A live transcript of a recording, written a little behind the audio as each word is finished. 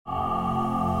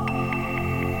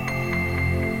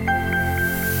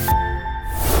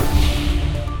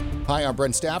Hi, I'm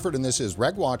Brent Stafford, and this is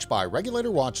RegWatch by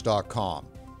RegulatorWatch.com.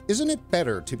 Isn't it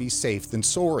better to be safe than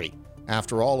sorry?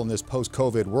 After all, in this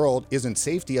post-COVID world, isn't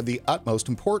safety of the utmost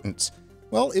importance?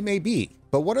 Well, it may be,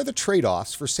 but what are the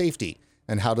trade-offs for safety?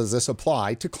 And how does this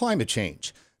apply to climate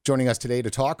change? Joining us today to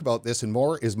talk about this and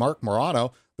more is Marc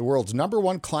Morano, the world's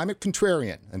 #1 climate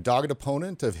contrarian and dogged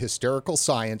opponent of hysterical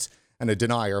science and a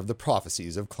denier of the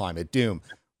prophecies of climate doom.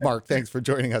 Marc, thanks for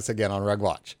joining us again on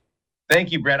RegWatch.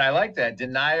 Thank you, Brent. I like that.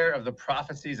 Denier of the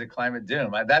prophecies of climate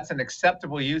doom. That's an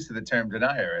acceptable use of the term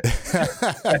denier.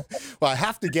 Well, I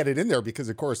have to get it in there because,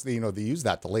 of course, they use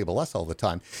that to label us all the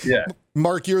time. Yeah.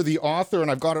 Marc, you're the author, and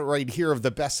I've got it right here, of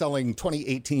the best-selling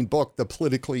 2018 book, The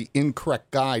Politically Incorrect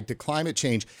Guide to Climate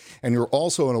Change. And you're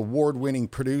also an award-winning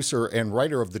producer and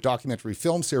writer of the documentary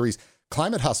film series,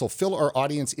 Climate Hustle. Fill our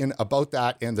audience in about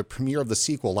that and the premiere of the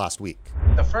sequel last week.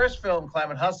 The first film,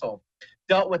 Climate Hustle,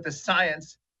 dealt with the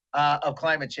science of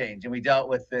climate change. And we dealt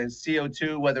with the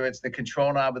CO2, whether it's the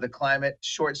control knob of the climate.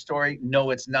 Short story, no,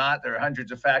 it's not. There are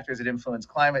hundreds of factors that influence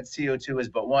climate. CO2 is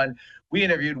but one. We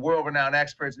interviewed world-renowned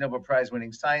experts, Nobel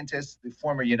Prize-winning scientists, the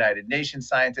former United Nations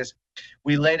scientists.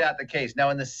 We laid out the case. Now,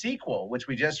 in the sequel, which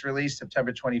we just released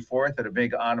September 24th at a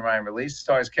big online release,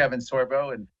 stars Kevin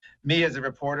Sorbo and me as a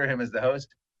reporter, him as the host.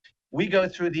 We go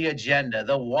through the agenda,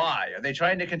 the why. Are they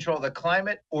trying to control the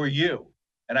climate or you?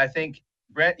 And I think,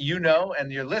 Brent, you know, and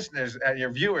your listeners and your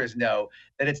viewers know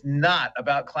that it's not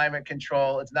about climate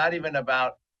control. It's not even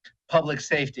about public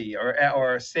safety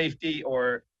or safety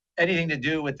or anything to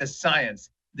do with the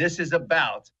science. This is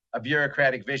about a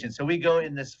bureaucratic vision. So we go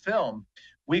in this film,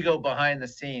 we go behind the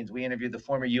scenes. We interview the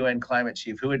former UN climate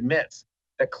chief who admits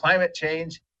that climate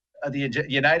change, the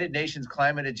United Nations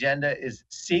climate agenda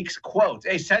seeks, quote,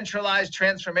 a centralized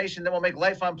transformation that will make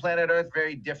life on planet Earth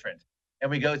very different. And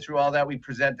we go through all that. We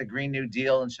present the Green New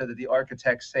Deal and show that the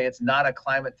architects say it's not a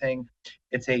climate thing.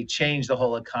 It's a change the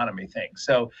whole economy thing.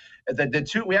 So the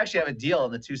two, we actually have a deal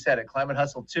on the two set at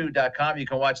climatehustle2.com. You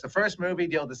can watch the first movie,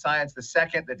 deal with the science, the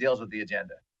second that deals with the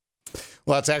agenda.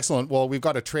 Well, that's excellent. Well, we've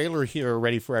got a trailer here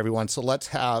ready for everyone. So let's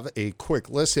have a quick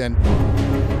listen.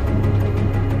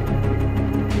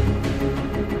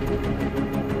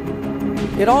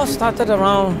 It all started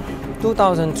around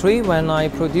 2003 when I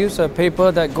produced a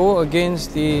paper that go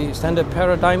against the standard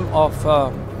paradigm of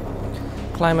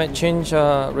climate change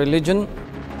religion.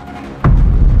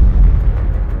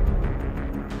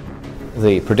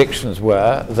 The predictions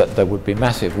were that there would be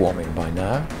massive warming by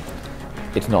now.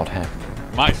 It's not happening.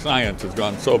 My science has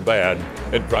gone so bad,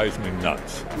 it drives me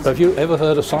nuts. Have you ever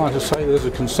heard a scientist say there's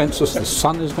a consensus the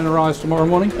sun is going to rise tomorrow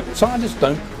morning? Scientists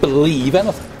don't believe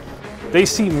anything. They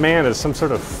see man as some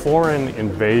sort of foreign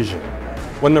invasion,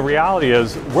 when the reality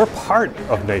is we're part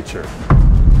of nature.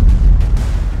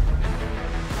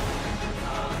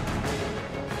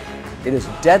 It is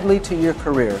deadly to your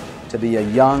career to be a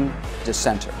young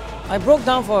dissenter. I broke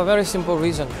down for a very simple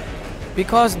reason.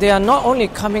 Because they are not only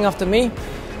coming after me,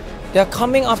 they are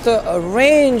coming after a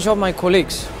range of my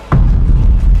colleagues.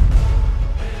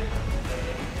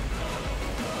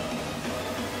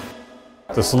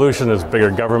 The solution is bigger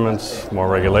governments, more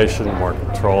regulation, more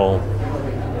control,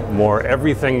 more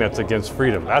everything that's against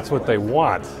freedom. That's what they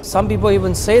want. Some people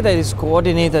even say that it's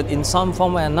coordinated in some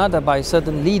form or another by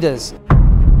certain leaders.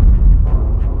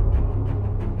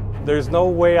 There's no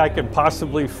way I could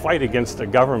possibly fight against a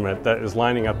government that is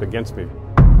lining up against me.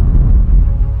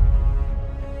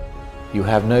 You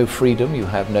have no freedom, you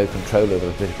have no control over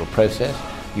the political process,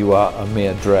 you are a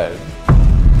mere drone.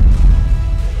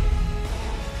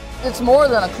 It's more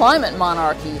than a climate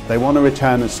monarchy. They want to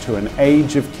return us to an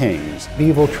age of kings.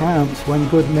 Evil triumphs when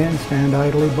good men stand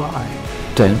idly by.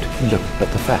 Don't look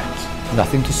at the facts.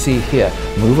 Nothing to see here.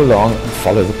 Move along and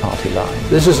follow the party line.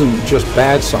 This isn't just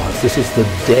bad science, this is the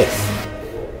death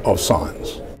of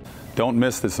science. Don't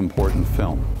miss this important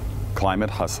film,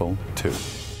 Climate Hustle 2.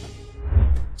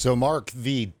 So, Marc,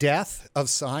 the death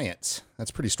of science. That's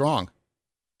pretty strong.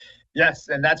 Yes,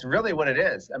 and that's really what it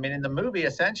is. I mean, in the movie,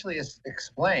 essentially it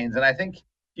explains, and I think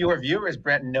your viewers,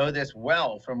 Brent, know this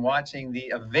well from watching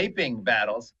the vaping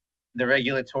battles, the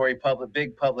regulatory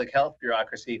big public health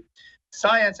bureaucracy.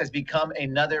 Science has become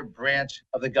another branch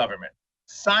of the government.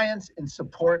 Science in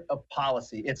support of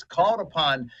policy. It's called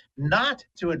upon not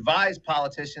to advise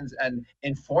politicians and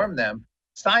inform them.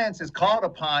 Science is called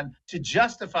upon to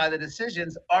justify the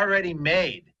decisions already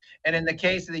made. And in the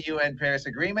case of the UN Paris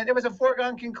Agreement, it was a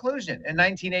foregone conclusion in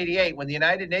 1988 when the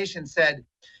United Nations said,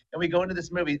 and we go into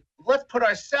this movie, let's put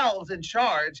ourselves in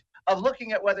charge of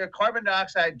looking at whether carbon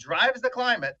dioxide drives the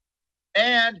climate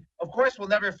And of course, we'll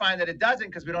never find that it doesn't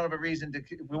because we won't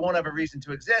have a reason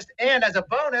to exist. And as a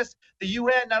bonus, the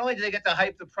UN, not only do they get to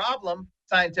hype the problem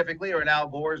scientifically, or in Al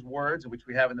Gore's words, which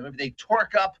we have in the movie, they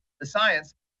torque up the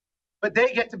science, but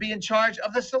they get to be in charge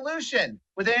of the solution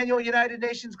with annual United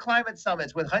Nations climate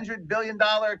summits, with $100 billion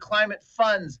climate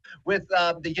funds, with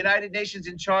the United Nations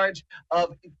in charge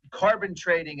of carbon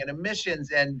trading and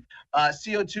emissions and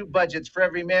CO2 budgets for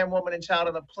every man, woman, and child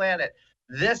on the planet.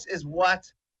 This is what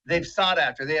they've sought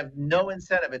after. They have no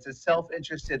incentive. It's a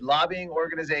self-interested lobbying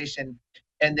organization,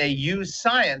 and they use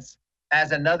science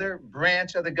as another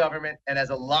branch of the government and as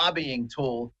a lobbying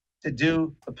tool to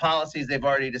do the policies they've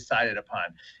already decided upon.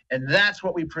 And that's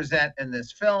what we present in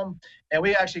this film. And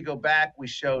we actually go back, we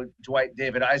showed Dwight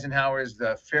David Eisenhower's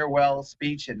farewell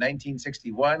speech in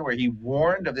 1961, where he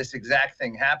warned of this exact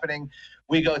thing happening.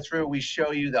 We go through, we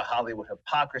show you the Hollywood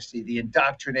hypocrisy, the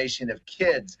indoctrination of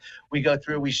kids. We go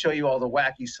through, we show you all the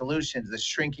wacky solutions, the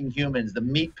shrinking humans, the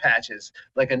meat patches,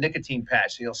 like a nicotine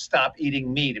patch, so you'll stop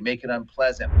eating meat and make it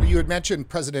unpleasant. You had mentioned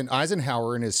President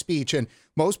Eisenhower in his speech, and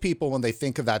most people, when they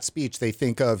think of that speech, they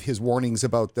think of his warnings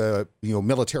about the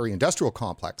military-industrial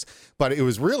complex. But it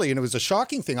was really, and it was a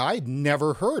shocking thing, I'd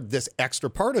never heard this extra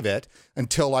part of it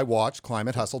until I watched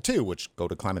Climate Hustle 2, which go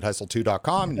to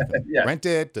climatehustle2.com and you can rent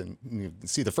it, and you can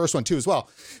see the first one too as well.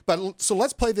 But so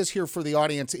let's play this here for the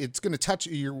audience. It's going to touch,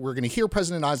 we're going to hear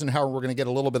President Eisenhower. We're going to get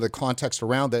a little bit of context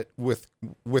around it with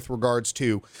regards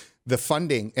to the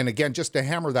funding. And again, just to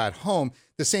hammer that home,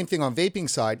 the same thing on vaping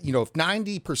side, if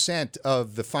 90%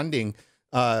 of the funding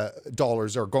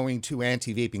dollars are going to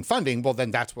anti-vaping funding, well,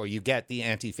 then that's where you get the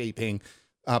anti-vaping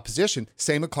position.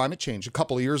 Same with climate change. A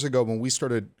couple of years ago, when we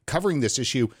started covering this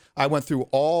issue, I went through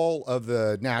all of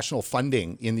the national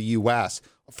funding in the U.S.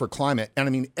 for climate. And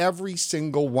I mean, every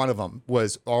single one of them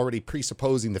was already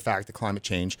presupposing the fact that climate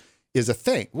change is a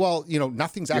thing. Well,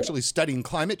 nothing's actually studying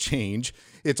climate change.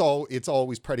 It's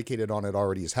always predicated on it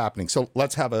already is happening. So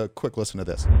let's have a quick listen to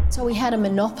this. So we had a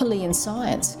monopoly in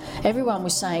science. Everyone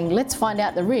was saying, let's find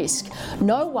out the risk.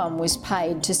 No one was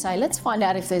paid to say, let's find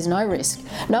out if there's no risk.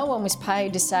 No one was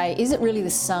paid to say, is it really the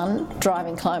sun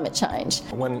driving climate change?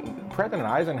 When President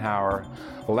Eisenhower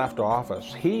left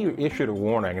office, he issued a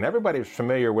warning, and everybody's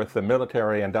familiar with the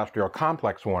military-industrial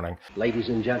complex warning. Ladies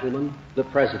and gentlemen, the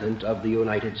President of the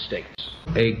United States.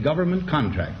 A government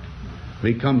contract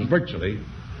becomes virtually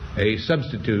a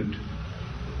substitute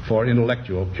for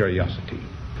intellectual curiosity.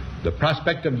 The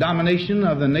prospect of domination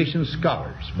of the nation's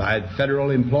scholars by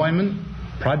federal employment,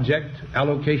 project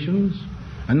allocations,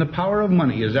 and the power of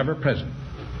money is ever present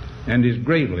and is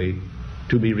gravely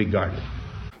to be regarded.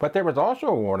 But there was also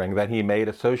a warning that he made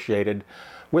associated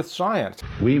with science.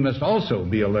 We must also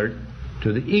be alert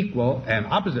to the equal and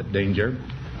opposite danger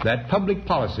that public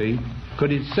policy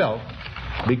could itself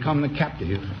become the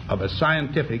captive of a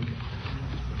scientific,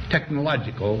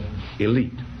 technological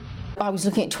elite. I was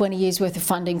looking at 20 years worth of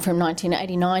funding from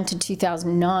 1989 to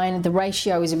 2009. The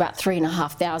ratio is about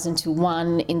 3,500 to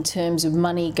 1 in terms of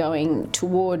money going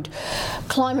toward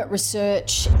climate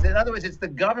research. In other words, it's the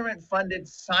government-funded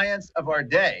science of our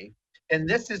day, and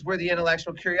this is where the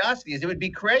intellectual curiosity is. It would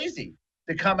be crazy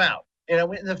to come out. In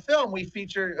the film, we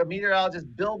feature a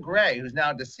meteorologist, Bill Gray, who's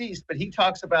now deceased, but he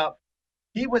talks about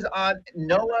he was on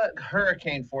NOAA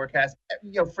hurricane forecast,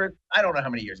 for I don't know how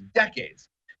many years, decades.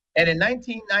 And in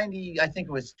 1990, I think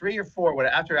it was 3 or 4,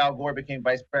 after Al Gore became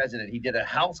vice president, he did a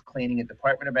house cleaning at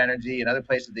Department of Energy and other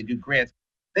places. They do grants.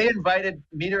 They invited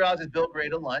meteorologist Bill Gray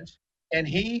to lunch, and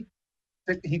he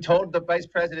told the vice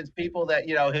president's people that,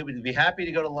 he would be happy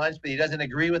to go to lunch, but he doesn't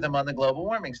agree with them on the global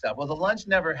warming stuff. Well, the lunch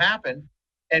never happened,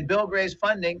 and Bill Gray's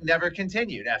funding never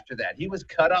continued after that. He was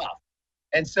cut off.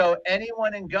 And so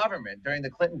anyone in government during the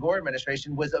Clinton-Gore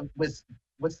administration was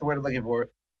what's the word I'm looking for?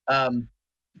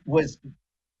 Was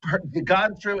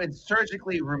gone through and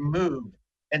surgically removed.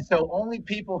 And so only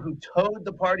people who towed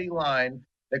the party line,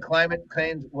 the climate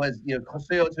claims was,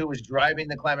 CO2 was driving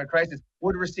the climate crisis,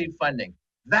 would receive funding.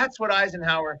 That's what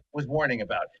Eisenhower was warning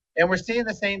about. And we're seeing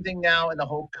the same thing now in the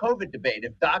whole COVID debate.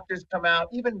 If doctors come out,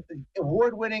 even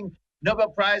award-winning,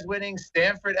 Nobel Prize-winning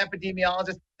Stanford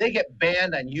epidemiologists, they get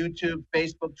banned on YouTube,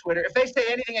 Facebook, Twitter. If they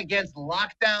say anything against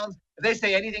lockdowns, if they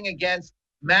say anything against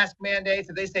mask mandates,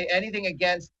 if they say anything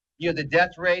against the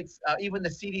death rates, even the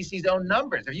CDC's own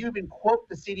numbers. If you even quote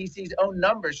the CDC's own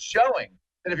numbers showing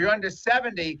that if you're under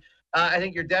 70, I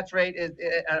think your death rate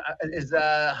is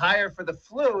higher for the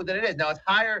flu than it is. Now, it's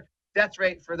higher death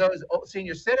rate for those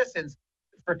senior citizens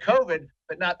for COVID,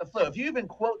 but not the flu. If you even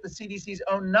quote the CDC's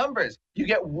own numbers, you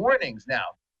get warnings now.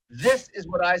 This is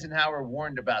what Eisenhower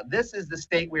warned about. This is the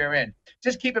state we are in.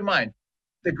 Just keep in mind,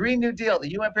 the Green New Deal,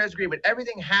 the UN Paris Agreement,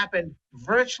 everything happened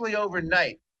virtually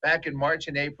overnight back in March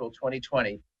and April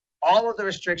 2020. All of the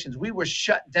restrictions, we were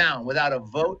shut down without a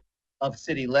vote of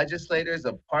city legislators,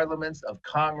 of parliaments, of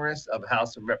Congress, of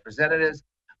House of Representatives,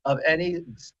 of any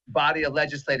body of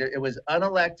legislator. It was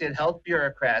unelected health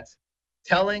bureaucrats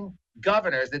telling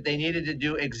governors that they needed to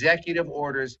do executive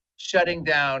orders, shutting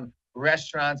down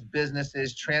restaurants,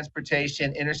 businesses,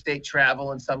 transportation, interstate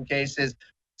travel in some cases.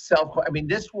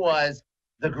 This was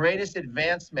the greatest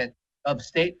advancement of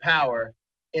state power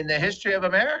in the history of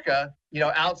America,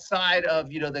 outside of,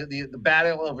 the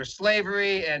battle over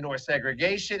slavery and or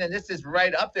segregation. And this is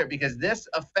right up there because this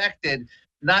affected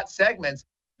not segments.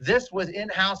 This was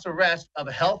in-house arrest of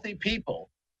healthy people.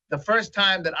 The first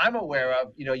time that I'm aware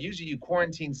of, usually you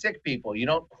quarantine sick people. You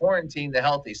don't quarantine the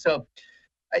healthy. So,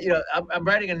 I'm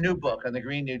writing a new book on the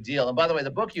Green New Deal. And by the way,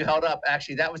 the book you held up,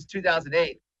 actually, that was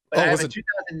 2008. But I have a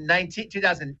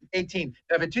 2018,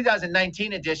 I have a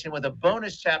 2019 edition with a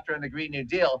bonus chapter on the Green New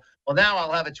Deal. Well, now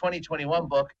I'll have a 2021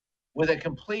 book with a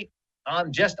complete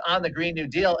on the Green New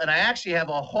Deal. And I actually have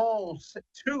a whole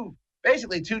two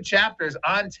chapters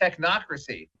on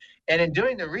technocracy. And in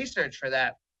doing the research for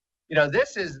that,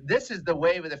 this is the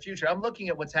wave of the future. I'm looking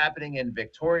at what's happening in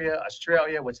Victoria,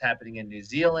 Australia, what's happening in New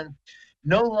Zealand.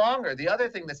 No longer, the other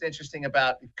thing that's interesting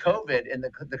about COVID and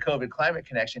the COVID climate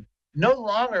connection, no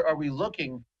longer are we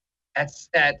looking at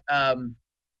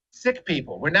sick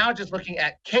people. We're now just looking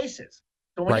at cases.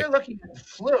 So when you're looking at the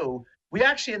flu, we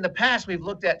actually, in the past, we've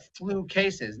looked at flu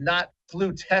cases, not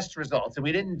flu test results. And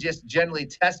we didn't just generally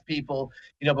test people,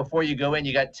 before you go in,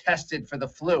 you got tested for the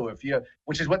flu,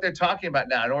 which is what they're talking about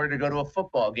now. In order to go to a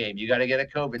football game, you got to get a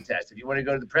COVID test. If you want to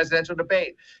go to the presidential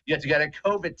debate, you have to get a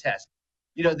COVID test.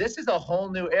 This is a whole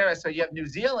new era. So you have New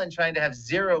Zealand trying to have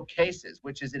 0 cases,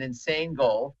 which is an insane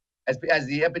goal. As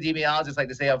the epidemiologists like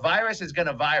to say, a virus is going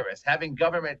to virus. Having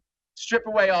government strip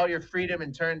away all your freedom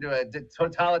and turn to a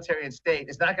totalitarian state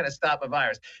is not going to stop a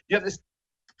virus. You have this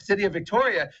city of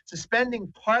Victoria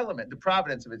suspending parliament, the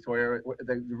province of Victoria,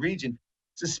 the region,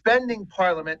 suspending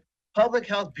parliament, public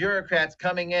health bureaucrats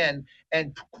coming in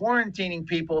and quarantining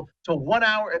people to 1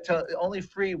 hour, to only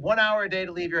free 1 hour a day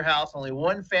to leave your house, only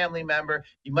one family member.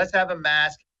 You must have a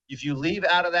mask. If you leave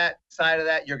out of that side of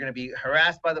that, you're going to be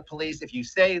harassed by the police. If you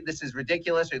say this is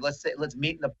ridiculous, or let's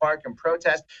meet in the park and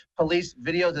protest, police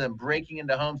videos of them breaking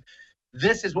into homes.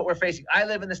 This is what we're facing. I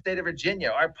live in the state of Virginia.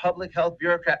 Our public health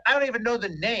bureaucrat, I don't even know the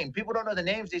name. People don't know the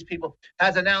names of these people,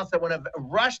 has announced that when a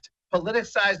rushed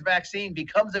politicized vaccine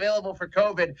becomes available for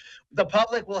COVID, the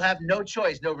public will have no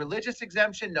choice, no religious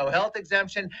exemption, no health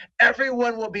exemption.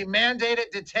 Everyone will be mandated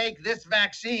to take this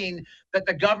vaccine that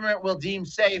the government will deem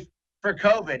safe for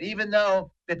COVID, even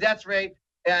though the death rate,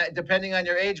 depending on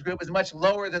your age group, is much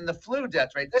lower than the flu death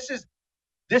rate.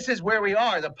 This is where we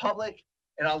are. The public,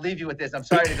 and I'll leave you with this. I'm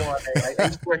sorry to go on. I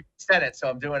used to work in the Senate, so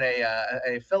I'm doing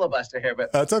a filibuster here,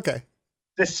 but that's okay.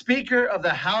 The Speaker of the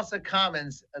House of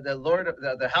Commons,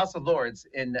 the House of Lords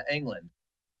in England,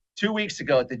 2 weeks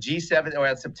ago at the G7,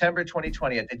 or September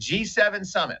 2020, at the G7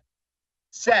 summit,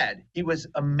 said he was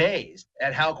amazed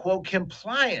at how, quote,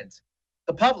 compliant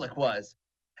the public was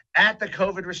at the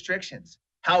COVID restrictions,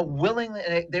 how willing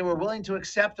they were willing to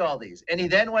accept all these. And he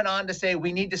then went on to say,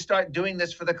 we need to start doing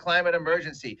this for the climate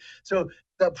emergency. So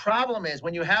the problem is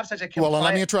when you have such a compliant... Well,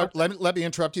 let me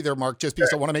interrupt you there, Mark, just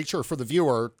because I want to make sure for the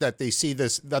viewer that they see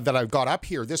this, that I've got up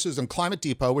here. This is in Climate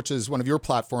Depot, which is one of your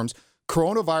platforms.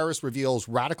 Coronavirus reveals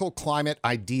radical climate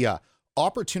idea,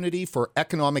 opportunity for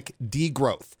economic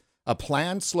degrowth, a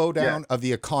planned slowdown of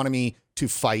the economy to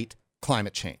fight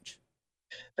climate change.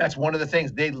 That's one of the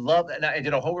things they love. And I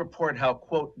did a whole report how,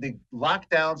 quote, the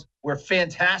lockdowns were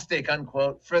fantastic,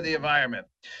 unquote, for the environment.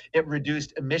 It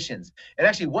reduced emissions. And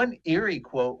actually one eerie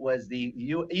quote was the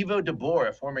Ivo de Boer,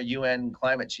 a former UN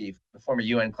climate chief, a former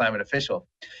UN climate official,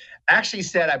 actually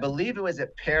said, I believe it was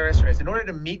at Paris, in order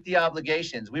to meet the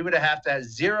obligations, we would have to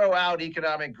zero out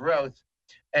economic growth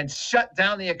and shut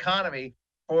down the economy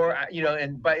for,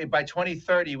 and by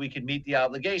 2030, we could meet the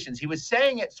obligations. He was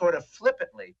saying it sort of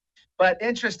flippantly. But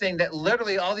interesting that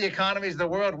literally all the economies of the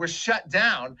world were shut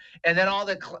down, and then all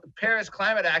the Paris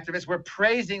climate activists were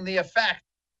praising the effect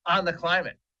on the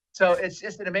climate. So it's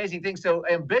just an amazing thing. So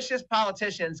ambitious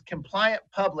politicians, compliant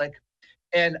public,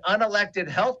 and unelected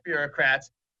health bureaucrats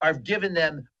are giving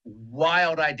them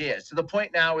wild ideas, to the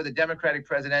point now where the Democratic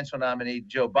presidential nominee,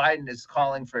 Joe Biden, is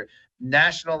calling for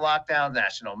national lockdown,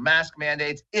 national mask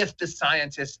mandates, if the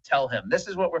scientists tell him. This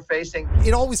is what we're facing.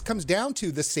 It always comes down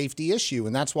to the safety issue,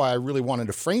 and that's why I really wanted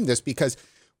to frame this, because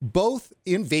both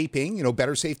in vaping,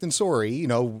 better safe than sorry.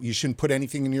 You shouldn't put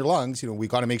anything in your lungs. We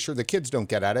got to make sure the kids don't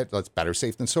get at it. That's better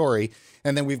safe than sorry.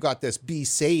 And then we've got this be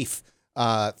safe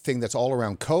thing that's all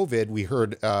around COVID. We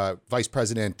heard Vice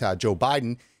President Joe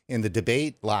Biden in the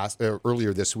debate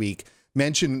earlier this week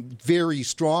mention very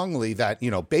strongly that,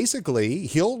 basically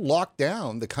he'll lock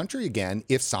down the country again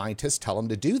if scientists tell him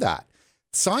to do that.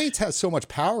 Science has so much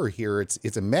power here.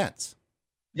 It's immense.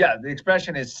 Yeah, the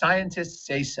expression is scientists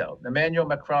say so. Emmanuel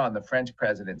Macron, the French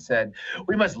president, said,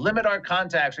 we must limit our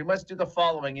contacts. We must do the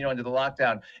following, under the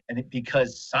lockdown,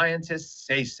 because scientists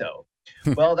say so.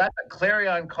 Well, that's a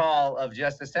clarion call of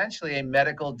just essentially a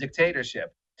medical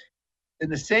dictatorship. And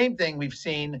the same thing we've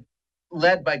seen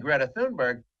led by Greta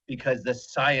Thunberg, because the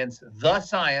science,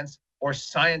 or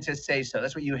scientists say so.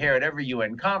 That's what you hear at every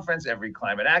UN conference, every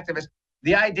climate activist.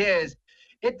 The idea is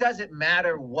it doesn't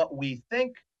matter what we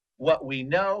think, what we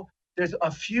know. There's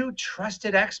a few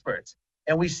trusted experts.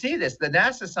 And we see this. The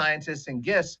NASA scientists and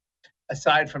GISS,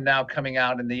 aside from now coming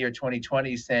out in the year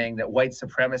 2020 saying that white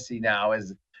supremacy now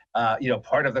is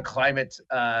part of the climate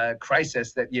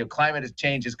crisis, that climate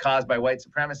change is caused by white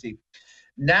supremacy.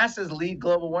 NASA's lead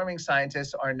global warming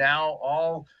scientists are now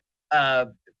all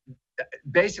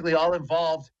basically all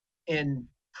involved in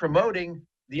promoting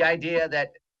the idea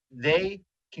that they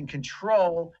can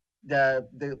control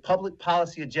the public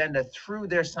policy agenda through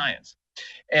their science.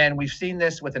 And we've seen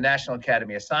this with the National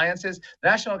Academy of Sciences. The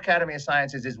National Academy of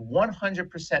Sciences is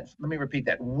 100%, let me repeat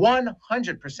that,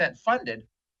 100% funded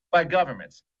by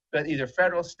governments, but either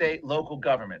federal, state, local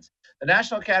governments. The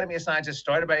National Academy of Sciences,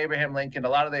 started by Abraham Lincoln, a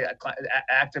lot of the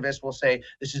activists will say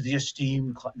this is the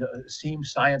esteemed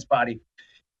science body.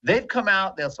 They've come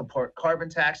out, they'll support carbon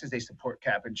taxes, they support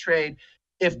cap and trade.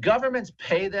 If governments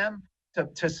pay them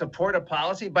to support a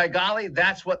policy, by golly,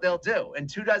 that's what they'll do.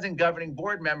 And 24 governing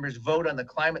board members vote on the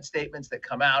climate statements that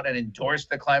come out and endorse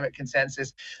the climate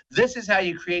consensus. This is how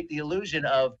you create the illusion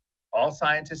of all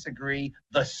scientists agree,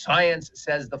 the science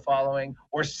says the following,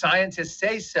 or scientists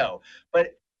say so.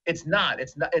 But it's not.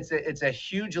 It's a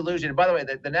huge illusion. And by the way,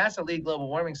 the NASA lead global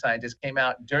warming scientists came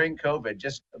out during COVID,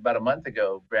 just about a month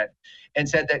ago, Brett, and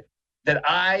said that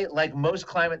I, like most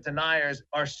climate deniers,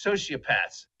 are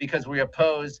sociopaths because we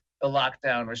oppose the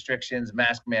lockdown restrictions,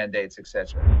 mask mandates,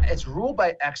 etc. It's ruled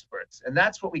by experts. And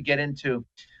that's what we get into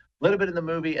a little bit in the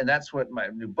movie. And that's what my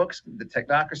new books, The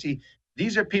Technocracy.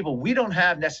 These are people, we don't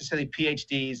have necessarily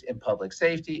PhDs in public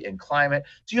safety, in climate,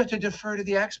 so you have to defer to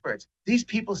the experts. These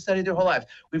people study their whole lives.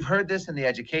 We've heard this in the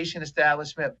education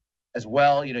establishment as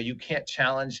well. You can't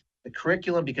challenge the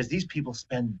curriculum because these people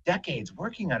spend decades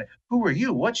working on it. Who are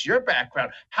you? What's your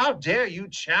background? How dare you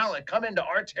challenge, come into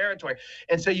our territory?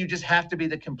 And so you just have to be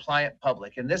the compliant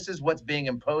public. And this is what's being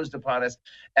imposed upon us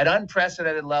at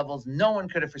unprecedented levels. No one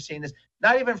could have foreseen this,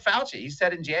 not even Fauci. He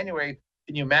said in January,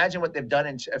 can you imagine what they've done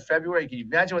in February? Can you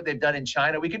imagine what they've done in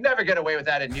China? We could never get away with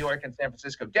that in New York and San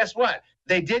Francisco. Guess what?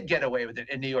 They did get away with it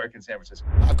in New York and San Francisco.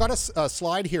 I've got a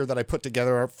slide here that I put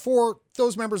together for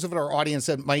those members of our audience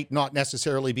that might not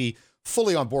necessarily be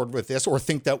fully on board with this or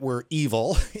think that we're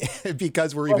evil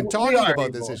because we're even talking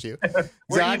about this issue.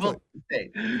 We're evil.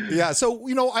 Yeah. So,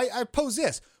 I pose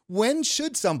this. When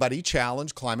should somebody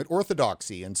challenge climate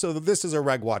orthodoxy? And so this is a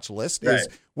RegWatch list, is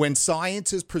when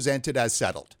science is presented as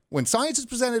settled. When science is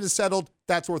presented as settled,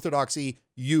 that's orthodoxy.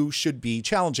 You should be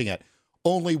challenging it.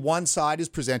 Only one side is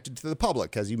presented to the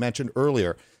public. As you mentioned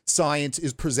earlier, science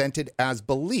is presented as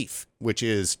belief, which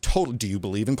is total. Do you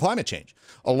believe in climate change?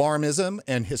 Alarmism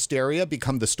and hysteria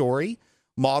become the story.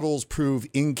 Models prove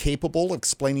incapable of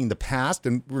explaining the past,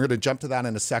 and we're going to jump to that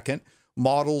in a second.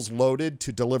 Models loaded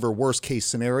to deliver worst case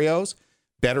scenarios.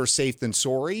 Better safe than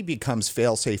sorry becomes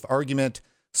fail-safe argument.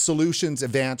 Solutions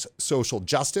advance social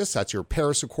justice. That's your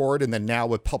Paris Accord. And then now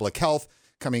with public health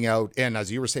coming out, and as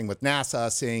you were saying with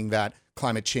NASA, saying that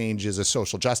climate change is a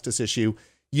social justice issue,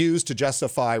 used to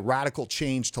justify radical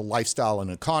change to lifestyle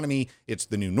and economy. It's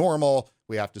the new normal.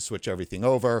 We have to switch everything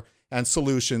over. And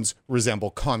solutions resemble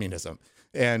communism.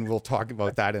 And we'll talk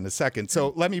about that in a second.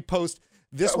 So let me post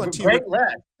this one to you. Great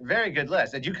list. Very good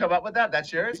list. Did you come up with that?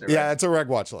 That's yours? Yeah, it's a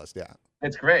RegWatch list. Yeah.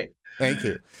 It's great. Thank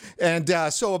you. And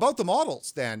so about the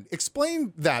models then,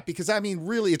 explain that, because I mean,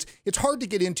 really, it's hard to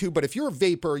get into, but if you're a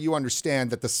vapor, you understand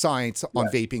that the science on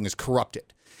vaping is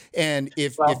corrupted. And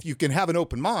if you can have an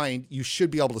open mind, you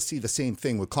should be able to see the same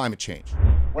thing with climate change.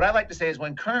 What I like to say is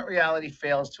when current reality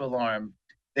fails to alarm,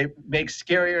 they make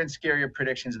scarier and scarier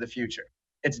predictions of the future.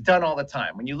 It's done all the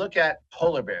time. When you look at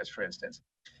polar bears, for instance,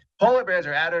 polar bears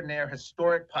are at or near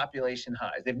historic population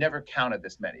highs. They've never counted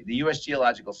this many. The U.S.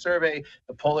 Geological Survey,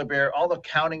 the polar bear, all the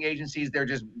counting agencies, they're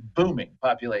just booming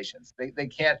populations. They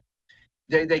can't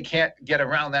they can't get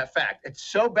around that fact. It's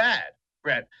so bad,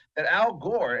 Brent, that Al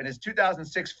Gore in his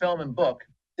 2006 film and book,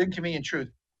 Inconvenient Truth,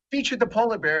 featured the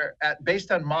polar bear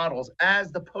based on models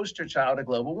as the poster child of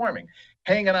global warming,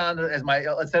 hanging on, as my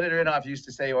Senator Inhofe used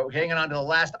to say, or hanging on to the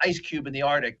last ice cube in the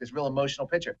Arctic, this real emotional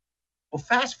picture. Well,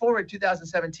 fast forward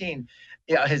 2017,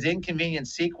 his Inconvenient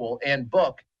sequel and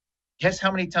book, guess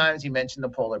how many times he mentioned the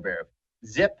polar bear?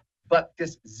 Zip, but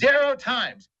just 0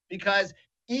 times, because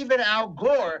even Al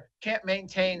Gore can't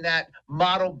maintain that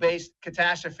model-based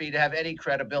catastrophe to have any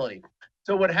credibility.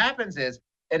 So what happens is,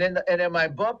 and in my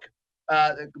book,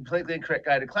 The Completely Incorrect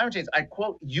Guide to Climate Change, I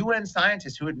quote UN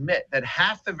scientists who admit that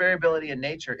half the variability in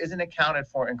nature isn't accounted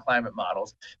for in climate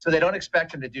models, so they don't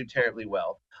expect them to do terribly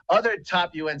well. Other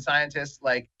top UN scientists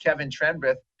like Kevin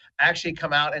Trenbreth actually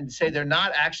come out and say they're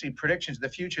not actually predictions of the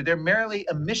future, they're merely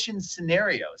emission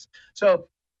scenarios. So,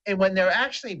 and when they're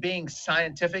actually being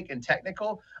scientific and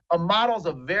technical, a model's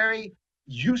a very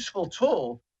useful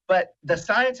tool, but the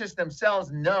scientists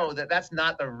themselves know that that's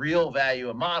not the real value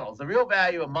of models. The real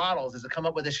value of models is to come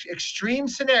up with an extreme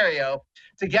scenario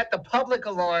to get the public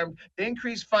alarmed, to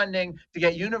increase funding, to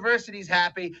get universities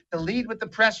happy, to lead with the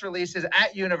press releases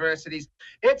at universities.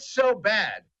 It's so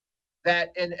bad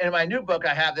that in my new book,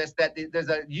 I have this, that there's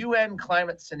a UN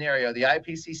climate scenario the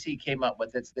IPCC came up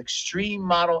with. It's the extreme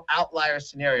model outlier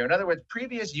scenario. In other words,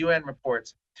 previous UN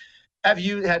reports have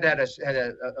had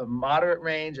a moderate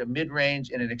range, a mid-range,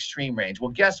 and an extreme range.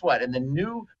 Well, guess what? In the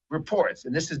new reports,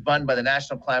 and this is done by the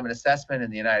National Climate Assessment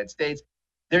in the United States,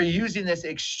 they're using this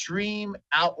extreme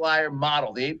outlier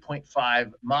model, the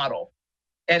 8.5 model.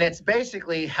 And it's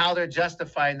basically how they're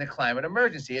justifying the climate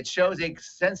emergency. It shows a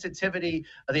sensitivity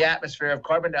of the atmosphere of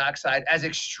carbon dioxide as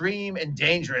extreme and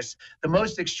dangerous, the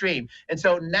most extreme. And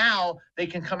so now they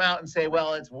can come out and say,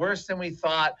 well, it's worse than we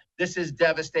thought. This is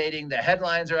devastating. The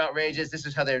headlines are outrageous. This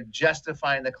is how they're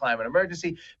justifying the climate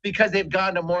emergency, because they've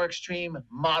gone to more extreme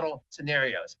model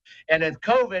scenarios. And in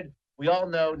COVID, we all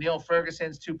know Neil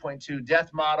Ferguson's 2.2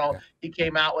 death model. He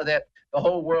came out with it. The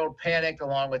whole world panicked,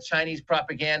 along with Chinese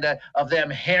propaganda of them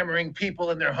hammering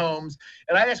people in their homes.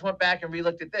 And I just went back and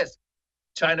re-looked at this.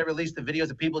 China released the videos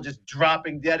of people just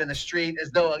dropping dead in the street as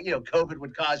though, COVID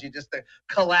would cause you just to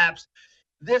collapse.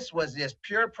 This was just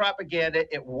pure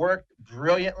propaganda. It worked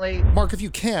brilliantly. Mark, if you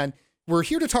can, we're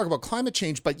here to talk about climate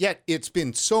change, but yet it's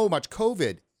been so much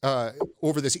COVID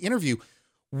over this interview.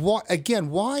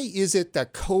 Why is it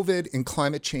that COVID and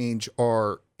climate change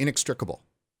are inextricable?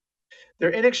 They're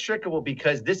inextricable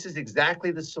because this is exactly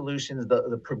the solutions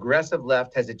the progressive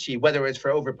left has achieved, whether it's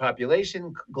for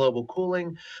overpopulation, global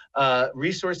cooling,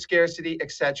 resource scarcity,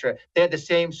 etc. They had the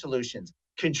same solutions.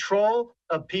 Control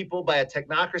of people by a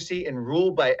technocracy and rule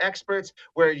by experts,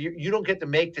 where you don't get to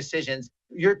make decisions.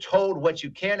 You're told what you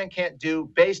can and can't do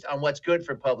based on what's good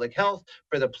for public health,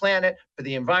 for the planet, for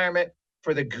the environment,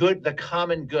 for the good, the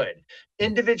common good.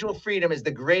 Individual freedom is the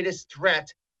greatest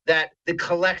threat that the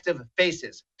collective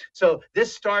faces. So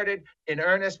this started in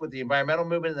earnest with the environmental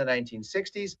movement in the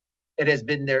 1960s. It has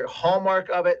been their hallmark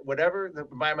of it. Whatever the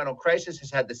environmental crisis has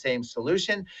had the same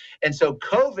solution. And so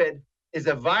COVID is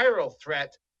a viral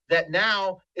threat that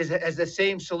now has the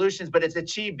same solutions, but it's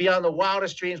achieved beyond the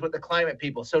wildest dreams with the climate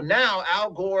people. So now Al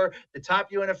Gore, the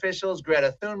top UN officials,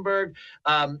 Greta Thunberg,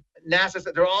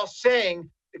 NASA, they're all saying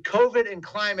COVID and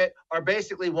climate are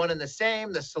basically one and the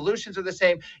same. The solutions are the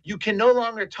same. You can no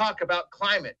longer talk about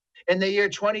climate in the year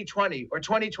 2020 or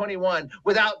 2021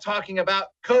 without talking about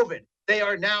COVID. They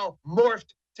are now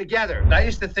morphed together. And I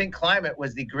used to think climate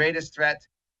was the greatest threat.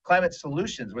 Climate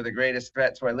solutions were the greatest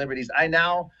threat to our liberties. I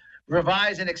now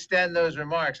revise and extend those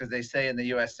remarks, as they say in the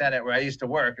U.S. Senate, where I used to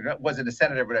work. I wasn't a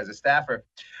senator, but as a staffer.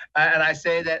 And I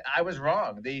say that I was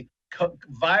wrong. The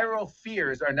viral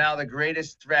fears are now the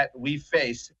greatest threat we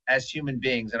face as human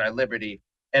beings in our liberty.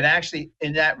 And actually,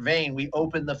 in that vein, we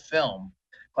opened the film,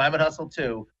 Climate Hustle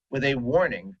 2, with a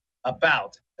warning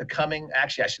about the coming,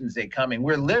 actually, I shouldn't say coming,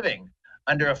 we're living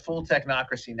under a full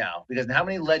technocracy now, because how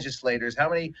many legislators, how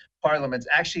many parliaments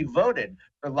actually voted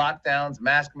for lockdowns,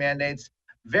 mask mandates?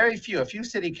 Very few. A few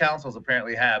city councils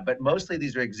apparently have, but mostly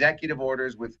these are executive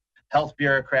orders with health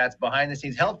bureaucrats behind the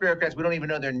scenes. Health bureaucrats, we don't even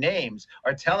know their names,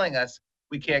 are telling us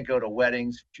we can't go to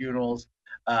weddings, funerals,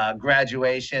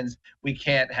 graduations. We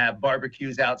can't have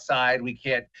barbecues outside. We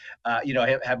can't,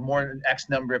 have more than X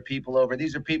number of people over.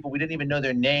 These are people we didn't even know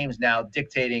their names now,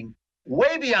 dictating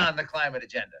way beyond the climate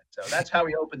agenda. So that's how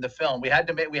we opened the film. We had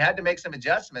to make some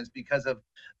adjustments because of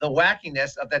the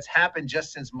wackiness that's happened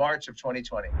just since March of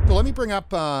 2020. So let me bring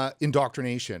up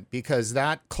indoctrination, because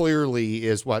that clearly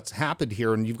is what's happened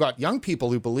here. And you've got young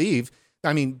people who believe,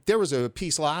 I mean, there was a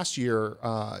piece last year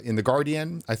in The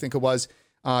Guardian, I think it was,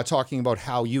 talking about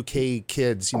how UK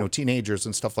kids, teenagers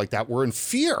and stuff like that, were in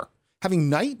fear, having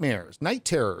nightmares, night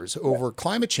terrors over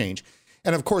climate change.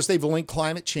 And of course, they've linked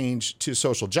climate change to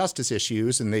social justice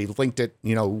issues, and they linked it,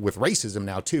 with racism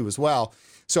now too as well.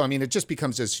 So, I mean, it just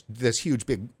becomes this huge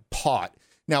big pot.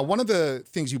 Now, one of the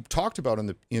things you talked about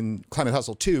in Climate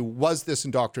Hustle 2 was this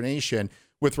indoctrination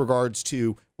with regards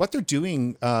to what they're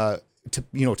doing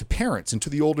to parents and to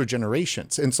the older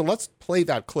generations. And so let's play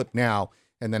that clip now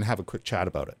and then have a quick chat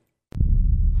about it.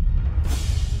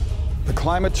 The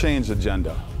climate change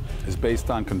agenda is based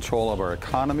on control of our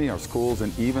economy, our schools,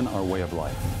 and even our way of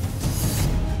life.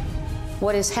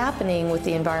 What is happening with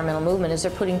the environmental movement is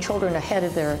they're putting children ahead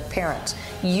of their parents.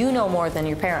 You know more than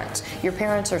your parents. Your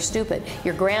parents are stupid.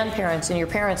 Your grandparents and your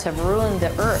parents have ruined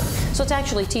the earth. So it's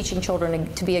actually teaching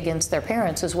children to be against their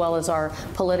parents as well as our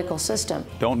political system.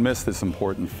 Don't miss this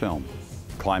important film,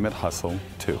 Climate Hustle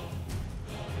 2.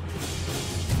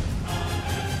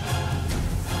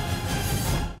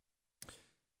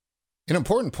 An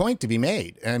important point to be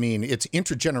made. I mean, it's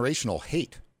intergenerational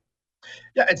hate.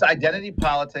 Yeah, it's identity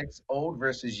politics, old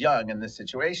versus young in this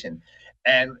situation.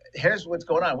 And here's what's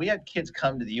going on. We had kids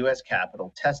come to the U.S.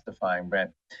 Capitol testifying,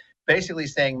 Brent, basically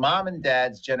saying mom and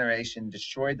dad's generation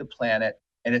destroyed the planet,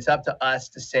 and it's up to us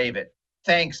to save it.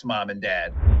 Thanks, mom and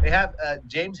dad. They have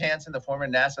James Hansen, the former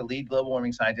NASA lead global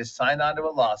warming scientist, signed on to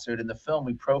a lawsuit. In the film,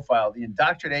 we profile the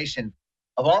indoctrination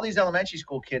of all these elementary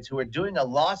school kids who are doing a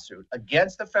lawsuit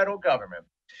against the federal government.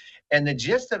 And the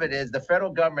gist of it is the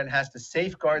federal government has to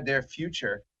safeguard their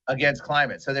future against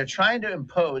climate. So they're trying to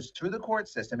impose through the court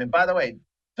system. And by the way,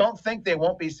 don't think they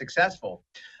won't be successful.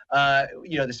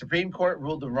 The Supreme Court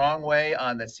ruled the wrong way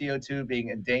on the CO2 being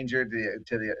endangered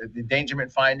to the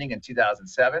endangerment finding in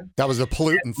 2007. That was the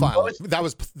pollutant filing. That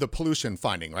was the pollution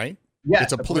finding, right? Yes,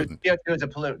 it's a pollutant. CO2 is a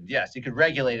pollutant. Yes, you could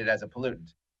regulate it as a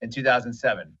pollutant in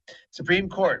 2007. Supreme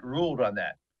Court ruled on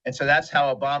that. And so that's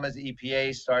how Obama's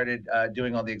EPA started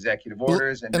doing all the executive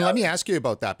orders. And let me ask you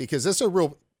about that, because this is a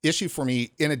real issue for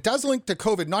me, and it does link to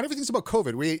COVID. Not everything's about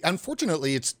COVID.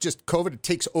 Unfortunately, it's just COVID. It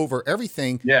takes over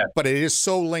everything. Yeah. But it is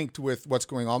so linked with what's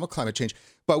going on with climate change.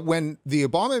 But when the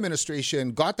Obama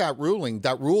administration got that ruling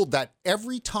that ruled that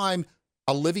every time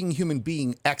a living human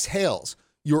being exhales,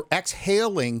 you're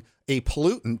exhaling a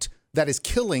pollutant that is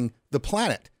killing the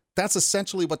planet. That's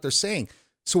essentially what they're saying.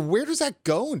 So where does that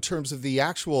go in terms of the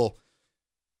actual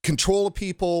control of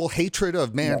people, hatred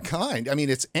of mankind? I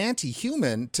mean, it's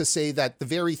anti-human to say that the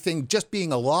very thing, just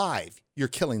being alive, you're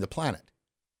killing the planet.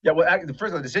 Yeah, well, first of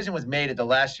all, the decision was made at the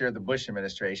last year of the Bush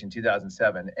administration,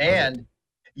 2007. And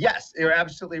yes, you're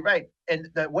absolutely right. And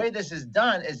the way this is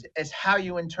done is how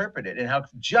you interpret it and how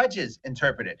judges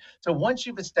interpret it. So once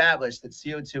you've established that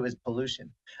CO2 is pollution,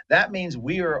 that means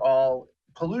we are all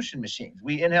pollution machines.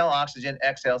 We inhale oxygen,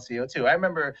 exhale CO2. I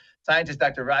remember scientist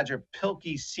Dr. Roger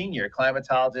Pilkey Sr.,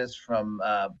 climatologist from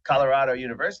Colorado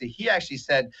University, he actually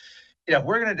said, if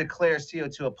we're going to declare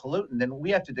CO2 a pollutant, then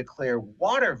we have to declare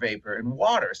water vapor and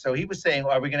water. So he was saying,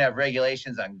 are we going to have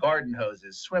regulations on garden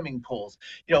hoses, swimming pools?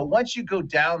 Once you go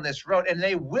down this road, and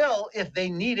they will if they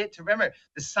need it to, remember,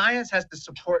 the science has to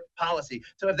support policy.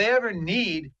 So if they ever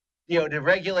need to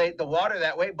regulate the water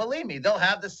that way, believe me, they'll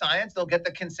have the science, they'll get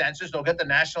the consensus, they'll get the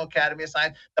National Academy of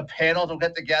Science, the panels will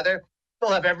get together,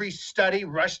 they'll have every study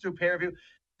rushed through peer review.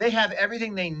 They have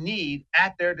everything they need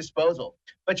at their disposal.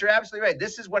 But you're absolutely right.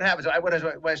 This is what happens. What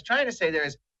I was trying to say there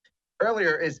is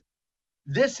earlier is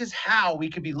this is how we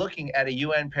could be looking at a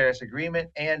UN Paris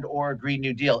Agreement and or Green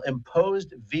New Deal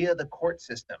imposed via the court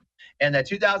system. And that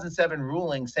 2007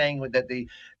 ruling saying that the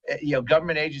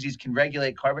government agencies can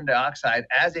regulate carbon dioxide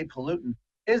as a pollutant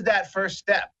is that first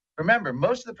step. Remember,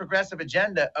 most of the progressive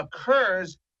agenda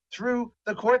occurs through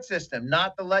the court system,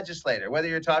 not the legislator, whether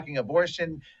you're talking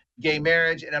abortion, gay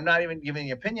marriage, and I'm not even giving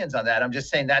you opinions on that. I'm just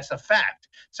saying that's a fact.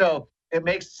 So it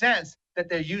makes sense that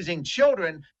they're using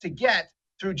children to get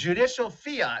through judicial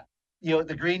fiat,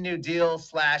 the Green New Deal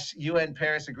 / UN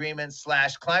Paris Agreement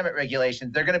 / climate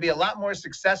regulations. They're going to be a lot more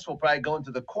successful probably going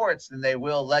to the courts than they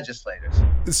will legislators.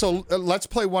 So let's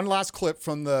play one last clip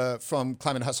from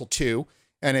Climate Hustle 2.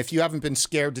 And if you haven't been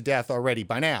scared to death already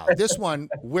by now, this one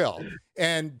will.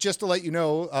 And just to let you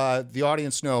know, the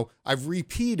audience know, I've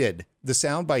repeated the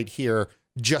soundbite here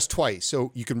just twice.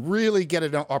 So you can really get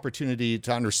an opportunity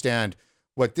to understand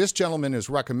what this gentleman is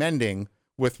recommending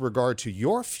with regard to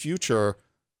your future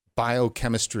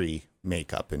biochemistry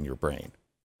makeup in your brain.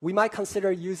 We might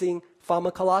consider using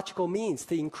pharmacological means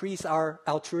to increase our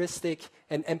altruistic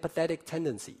and empathetic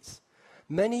tendencies.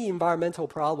 Many environmental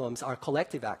problems are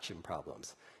collective action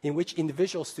problems in which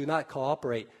individuals do not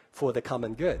cooperate for the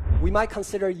common good. We might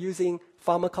consider using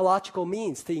pharmacological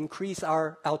means to increase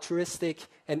our altruistic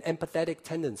and empathetic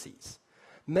tendencies.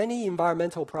 Many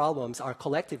environmental problems are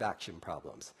collective action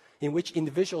problems in which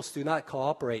individuals do not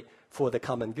cooperate for the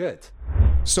common good.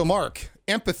 So, Mark,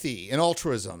 empathy and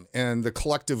altruism and the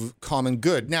collective common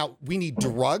good. Now, we need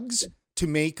drugs to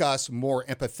make us more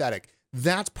empathetic.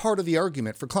 That's part of the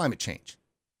argument for climate change.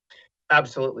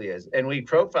 Absolutely is. And we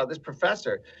profiled this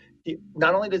professor.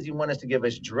 Not only does he want us to give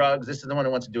us drugs, this is the one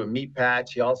who wants to do a meat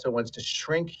patch. He also wants to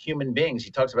shrink human beings.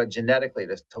 He talks about genetically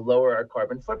to lower our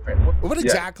carbon footprint. What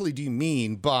exactly do you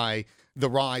mean by the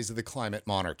rise of the climate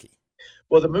monarchy?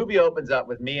 Well, the movie opens up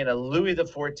with me in a Louis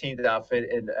XIV outfit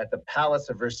at the Palace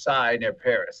of Versailles near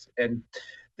Paris. And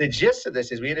the gist of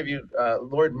this is we interviewed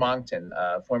Lord Monckton,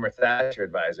 former Thatcher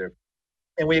advisor,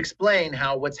 and we explain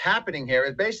how what's happening here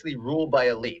is basically rule by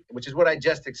elite, which is what I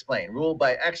just explained, rule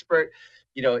by expert.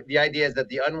 You know, the idea is that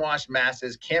the unwashed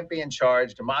masses can't be in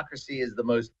charge. Democracy is the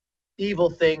most evil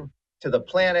thing to the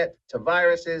planet, to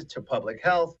viruses, to public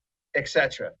health,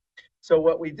 etc. So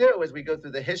what we do is we go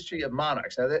through the history of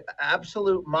monarchs. Now, the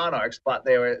absolute monarchs thought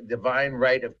they were divine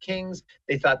right of kings.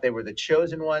 They thought they were the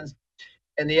chosen ones.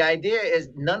 And the idea is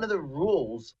none of the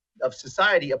rules of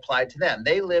society applied to them.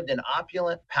 They lived in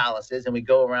opulent palaces, and we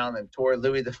go around and tour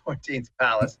Louis XIV's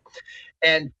palace.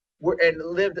 And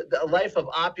lived a life of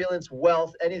opulence,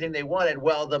 wealth, anything they wanted.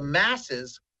 Well, the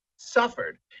masses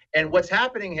suffered. And what's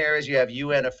happening here is you have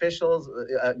UN officials,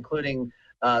 including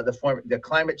the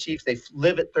climate chiefs. They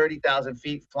live at 30,000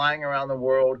 feet, flying around the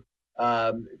world,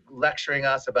 lecturing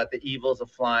us about the evils of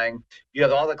flying. You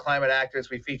have all the climate actors.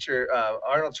 We feature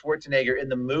Arnold Schwarzenegger in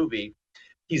the movie.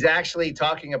 He's actually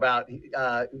talking about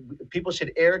people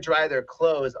should air dry their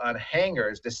clothes on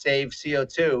hangers to save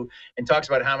CO2, and talks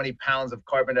about how many pounds of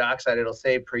carbon dioxide it'll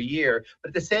save per year.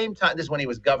 But at the same time, this is when he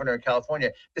was governor of California,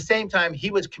 at the same time,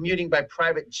 he was commuting by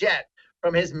private jet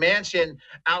from his mansion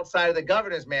outside of the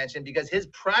governor's mansion because his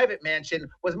private mansion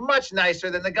was much nicer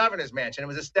than the governor's mansion. It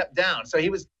was a step down. So he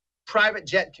was private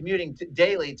jet commuting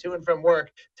daily to and from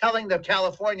work, telling the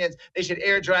Californians they should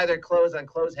air dry their clothes on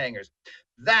clothes hangers.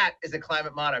 That is a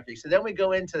climate monarchy. So then we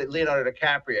go into Leonardo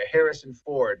DiCaprio, Harrison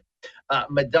Ford,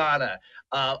 Madonna,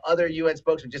 other UN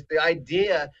spokesmen, just the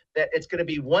idea that it's going to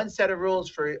be one set of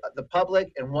rules for the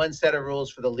public and one set of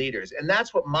rules for the leaders. And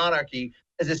that's what monarchy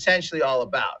is essentially all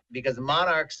about, because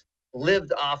monarchs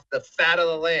lived off the fat of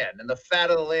the land, and the fat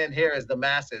of the land here is the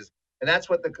masses. And that's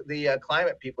what the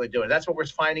climate people are doing. That's what we're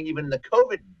finding even in the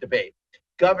COVID debate.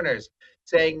 Governors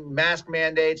saying mask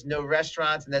mandates, no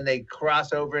restaurants, and then they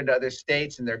cross over into other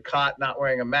states and they're caught not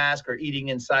wearing a mask or eating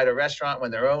inside a restaurant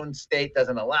when their own state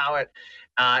doesn't allow it.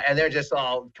 And they're just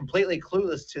all completely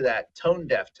clueless to that, tone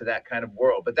deaf to that kind of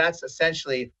world. But that's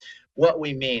essentially what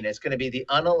we mean. It's going to be the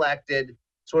unelected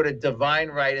sort of divine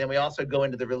right. And we also go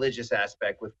into the religious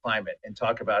aspect with climate and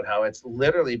talk about how it's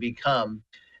literally become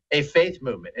a faith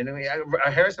movement. And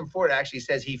Harrison Ford actually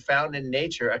says he found in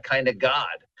nature a kind of God.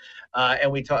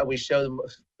 And we show them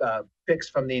pics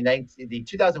from the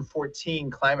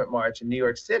 2014 climate march in New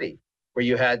York City, where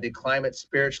you had the climate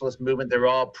spiritualist movement. They're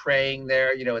all praying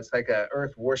there. You know, it's like a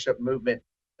earth worship movement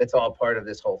that's all part of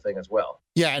this whole thing as well.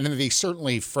 Yeah, and they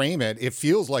certainly frame it. It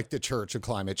feels like the Church of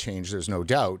Climate Change. There's no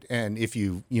doubt. And if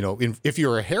if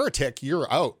you're a heretic,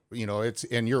 you're out. You know,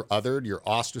 and you're othered, you're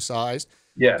ostracized.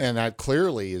 Yeah, and that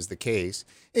clearly is the case.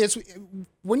 It's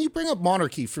when you bring up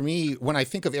monarchy, for me, when I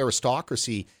think of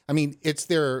aristocracy, I mean, it's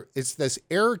this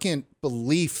arrogant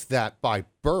belief that by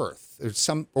birth,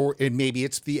 maybe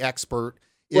it's the expert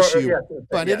issue,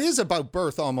 but it is about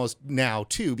birth almost now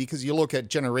too, because you look at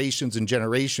generations and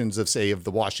generations of, say, of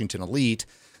the Washington elite,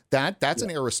 that's an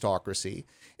aristocracy.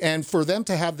 And for them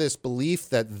to have this belief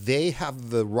that they have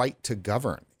the right to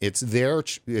govern, it's their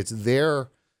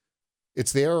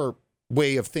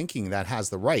way of thinking that has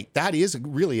the right. That is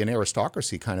really an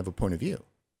aristocracy kind of a point of view.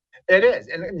 It is,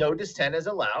 and no dissent is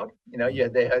allowed. You know,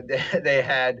 they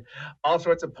had all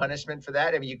sorts of punishment for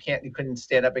that. I mean, you couldn't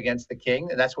stand up against the king,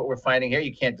 and that's what we're finding here.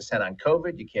 You can't dissent on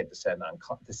COVID. You can't dissent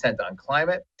on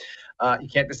climate. You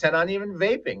can't dissent on even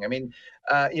vaping. I mean,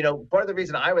 part of the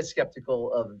reason I was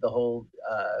skeptical of the whole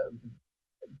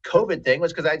COVID thing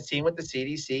was because I'd seen what the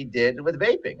CDC did with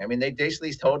vaping. I mean, they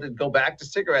basically told to go back to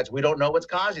cigarettes. We don't know what's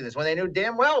causing this, when they knew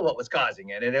damn well what was causing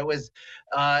it. And it was,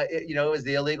 it was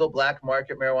the illegal black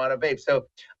market marijuana vape. So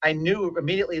I knew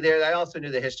immediately there. I also knew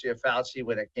the history of Fauci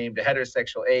when it came to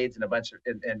heterosexual AIDS and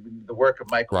and the work of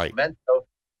Michael Pimento,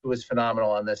 who was phenomenal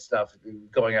on this stuff,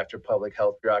 going after public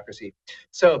health bureaucracy.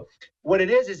 So what it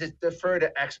is it's defer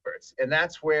to experts. And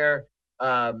that's where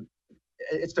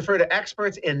it's defer to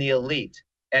experts and the elite.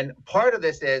 And part of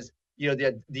this is,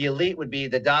 the elite would be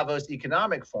the Davos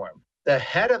Economic Forum. the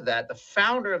head of that, the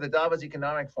founder of the Davos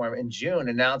Economic Forum in June,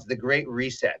 announced the Great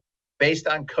Reset based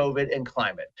on COVID and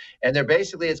climate. And they're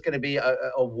basically, it's going to be a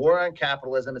war on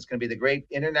capitalism. It's going to be the great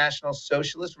international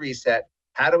socialist reset.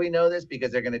 How do we know this?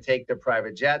 Because they're going to take their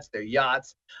private jets, their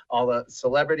yachts, all the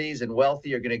celebrities and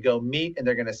wealthy are going to go meet and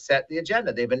they're going to set the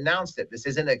agenda. They've announced it. This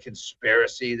isn't a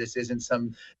conspiracy. This isn't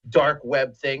some dark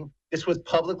web thing. This was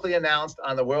publicly announced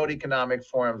on the World Economic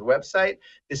Forum's website.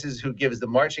 This is who gives the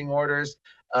marching orders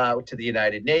to the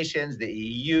United Nations, the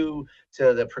EU,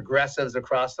 to the progressives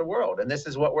across the world. And this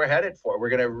is what we're headed for. We're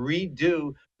going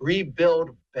to rebuild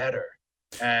better.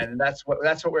 And that's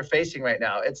what we're facing right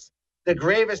now. It's the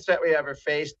gravest threat we ever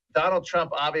faced. Donald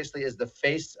Trump obviously is the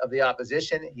face of the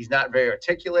opposition. He's not very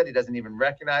articulate. He doesn't even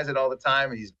recognize it all the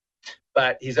time.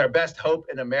 But he's our best hope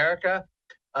in America.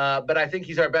 But I think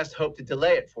he's our best hope to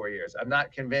delay it 4 years. I'm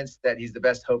not convinced that he's the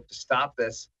best hope to stop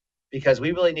this, because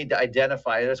we really need to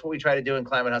identify. That's what we try to do in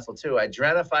Climate Hustle too.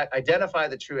 Identify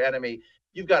the true enemy.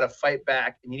 You've got to fight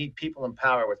back, and you need people in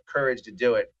power with courage to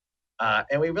do it.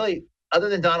 And we really, other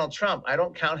than Donald Trump, I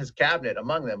don't count his cabinet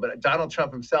among them, but Donald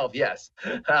Trump himself, yes,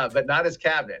 but not his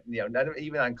cabinet, not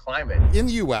even on climate. In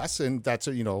the U.S., and that's,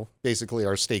 basically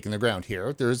our stake in the ground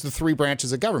here, there's the three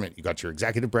branches of government. You got your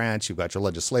executive branch, you got your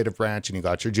legislative branch, and you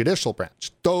got your judicial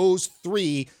branch. Those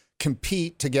three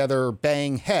compete together,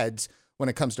 bang heads when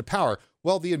it comes to power.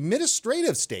 Well, the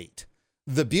administrative state,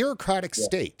 the bureaucratic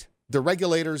state, the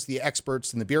regulators, the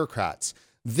experts, and the bureaucrats,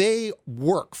 they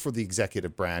work for the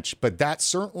executive branch, but that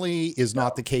certainly is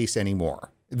not the case anymore.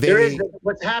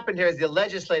 What's happened here is the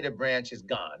legislative branch is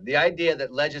gone. The idea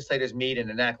that legislators meet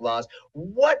and enact laws.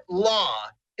 What law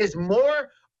is more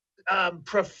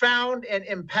profound and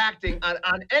impacting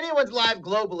on anyone's life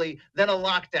globally than a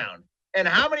lockdown? And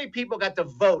how many people got to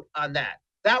vote on that?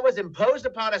 That was imposed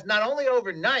upon us not only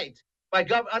overnight by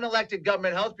unelected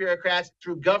government health bureaucrats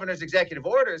through governor's executive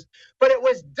orders, but it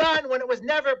was done when it was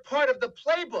never part of the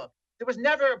playbook. It was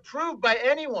never approved by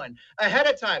anyone ahead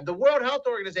of time. The World Health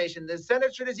Organization, the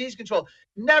Centers for Disease Control,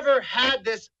 never had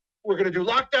this, we're going to do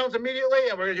lockdowns immediately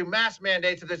and we're going to do mass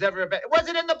mandates if there's ever it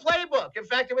wasn't in the playbook. In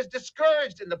fact, it was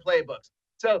discouraged in the playbooks.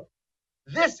 So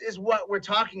this is what we're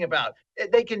talking about.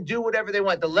 They can do whatever they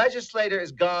want. The legislator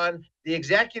is gone. The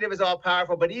executive is all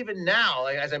powerful. But even now,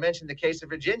 like, as I mentioned, the case of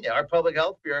Virginia, our public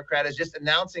health bureaucrat is just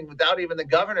announcing without even the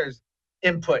governor's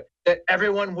input that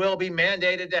everyone will be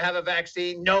mandated to have a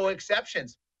vaccine, no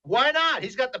exceptions. Why not?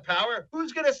 He's got the power.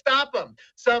 Who's going to stop him?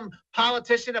 Some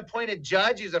politician appointed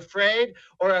judge who's afraid,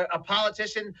 or a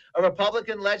politician, a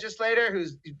Republican legislator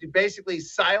who's basically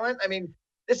silent? I mean,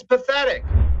 it's pathetic.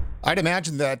 I'd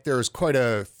imagine that there's quite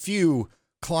a few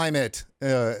climate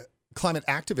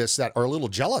activists that are a little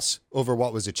jealous over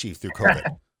what was achieved through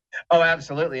COVID. Oh,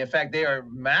 absolutely. In fact, they are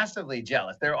massively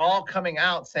jealous. They're all coming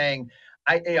out saying,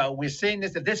 we're seeing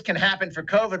this, if this can happen for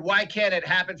COVID, why can't it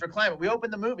happen for climate? We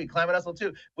opened the movie Climate Hustle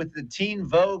 2 with the Teen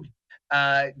Vogue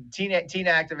teen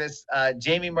activist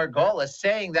Jamie Margolis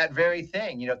saying that very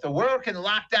thing. If the world can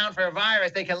lock down for a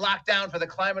virus, they can lock down for the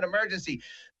climate emergency.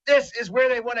 This is where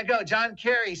they want to go. John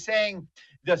Kerry saying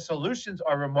the solutions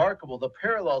are remarkable. The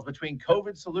parallels between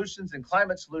COVID solutions and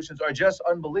climate solutions are just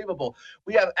unbelievable.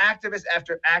 We have activist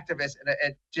after activist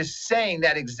and just saying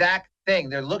that exact thing.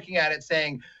 They're looking at it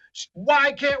saying,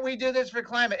 why can't we do this for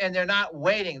climate? And they're not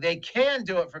waiting. They can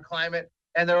do it for climate,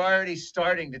 and they're already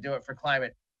starting to do it for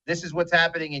climate. This is what's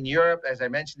happening in Europe. As I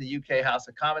mentioned, the UK House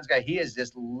of Commons guy, he is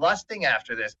just lusting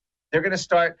after this. They're going to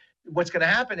start. What's going to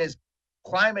happen is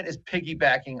climate is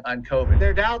piggybacking on COVID.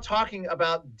 They're now talking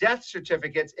about death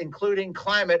certificates, including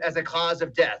climate as a cause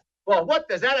of death. Well, what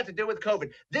does that have to do with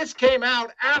COVID? This came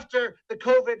out after the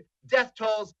COVID death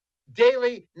tolls,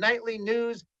 daily, nightly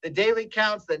news, the daily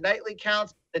counts, the nightly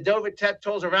counts, the COVID death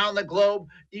tolls around the globe,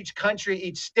 each country,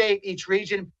 each state, each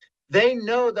region. They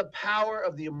know the power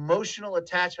of the emotional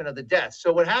attachment of the death.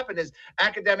 So what happened is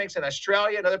academics in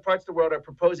Australia and other parts of the world are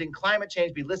proposing climate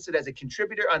change be listed as a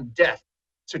contributor on death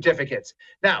certificates.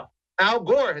 Now, Al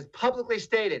Gore has publicly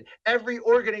stated every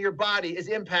organ in your body is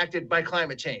impacted by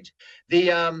climate change.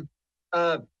 The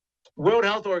World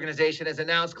Health Organization has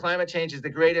announced climate change is the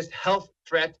greatest health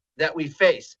threat that we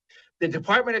face. The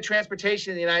Department of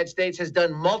Transportation in the United States has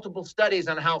done multiple studies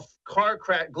on how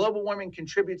global warming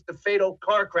contributes to fatal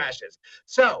car crashes.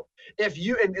 So and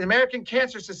the American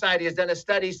Cancer Society has done a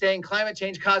study saying climate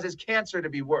change causes cancer to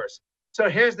be worse. So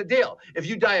here's the deal. If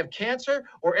you die of cancer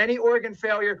or any organ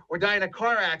failure or die in a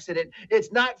car accident,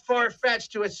 it's not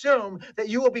far-fetched to assume that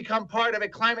you will become part of a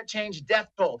climate change death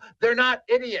toll. They're not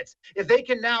idiots. If they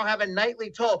can now have a nightly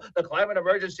toll, the climate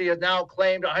emergency has now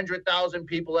claimed 100,000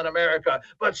 people in America,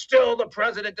 but still the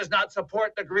president does not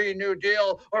support the Green New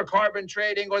Deal or carbon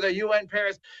trading or the UN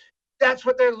Paris. That's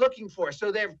what they're looking for.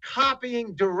 So they're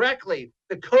copying directly.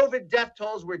 The COVID death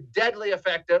tolls were deadly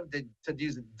effective, to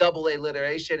use double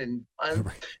alliteration,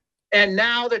 and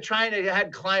now they're trying to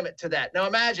add climate to that. Now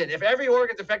imagine if every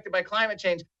organ's affected by climate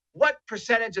change, what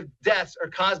percentage of deaths are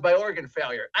caused by organ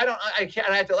failure? I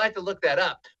have to look that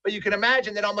up. But you can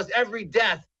imagine that almost every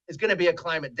death is going to be a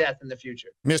climate death in the future.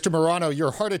 Mr. Morano, your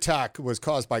heart attack was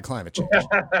caused by climate change.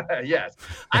 Yes.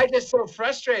 I'm just so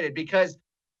frustrated because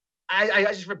I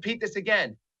just repeat this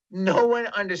again. No one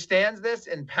understands this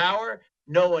in power.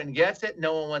 No one gets it.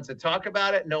 No one wants to talk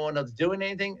about it. No one else doing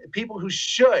anything. People who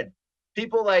should,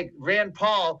 people like Rand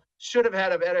Paul, should have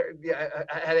had a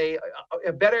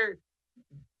better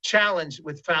challenge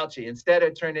with Fauci. Instead,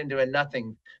 it turned into a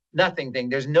nothing thing.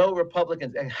 There's no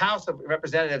Republicans, and House of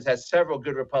Representatives has several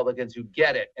good Republicans who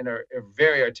get it and are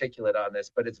very articulate on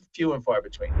this, but it's few and far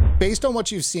between. Based on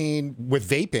what you've seen with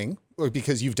vaping,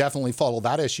 because you've definitely followed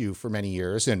that issue for many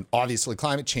years, and obviously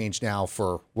climate change now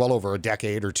for well over a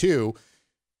decade or two,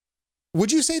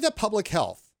 would you say that public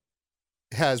health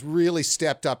has really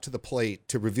stepped up to the plate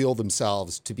to reveal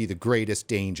themselves to be the greatest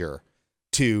danger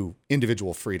to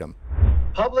individual freedom?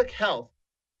 Public health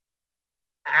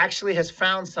actually has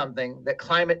found something that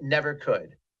climate never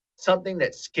could, something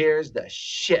that scares the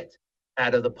shit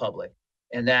out of the public.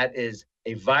 And that is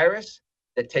a virus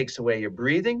that takes away your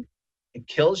breathing. It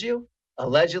kills you.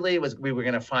 Allegedly, we were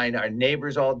going to find our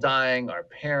neighbors all dying, our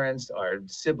parents, our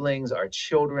siblings, our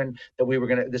children,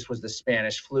 this was the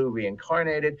Spanish flu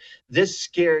reincarnated. This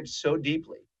scared so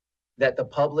deeply that the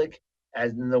public,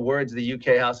 as in the words of the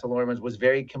UK House of Lords, was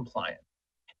very compliant.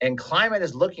 And climate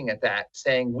is looking at that,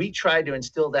 saying we tried to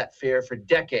instill that fear for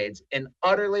decades and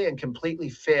utterly and completely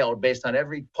failed based on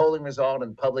every polling result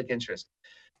and public interest.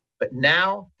 But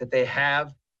now that they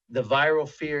have the viral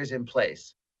fears in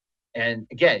place, and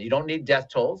again, you don't need death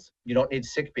tolls, you don't need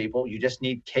sick people, you just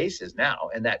need cases now.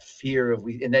 And that fear of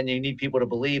and then you need people to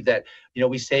believe that,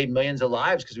 we saved millions of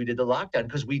lives because we did the lockdown,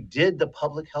 because we did the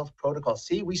public health protocol.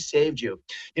 See, we saved you.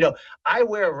 I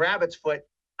wear a rabbit's foot.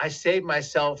 I saved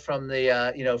myself from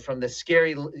the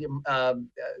scary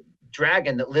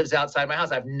dragon that lives outside my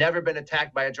house. I've never been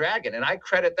attacked by a dragon, and I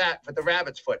credit that for the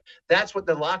rabbit's foot. That's what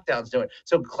the lockdown's doing.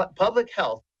 So public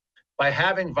health, by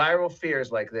having viral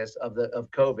fears like this of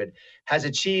COVID, has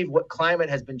achieved what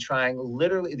climate has been trying,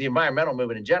 literally, the environmental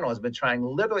movement in general has been trying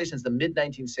literally since the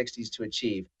mid-1960s to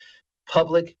achieve: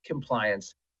 public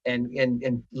compliance and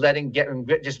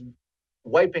just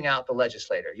wiping out the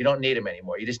legislator. You don't need them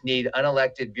anymore. You just need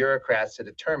unelected bureaucrats to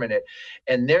determine it.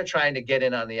 And they're trying to get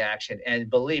in on the action. And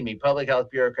believe me, public health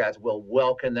bureaucrats will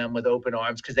welcome them with open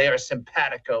arms because they are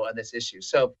simpatico on this issue.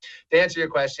 So to answer your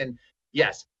question,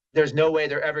 yes, there's no way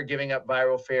they're ever giving up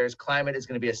viral fears. Climate is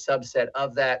going to be a subset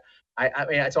of that. I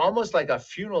mean, it's almost like a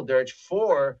funeral dirge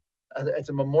for it's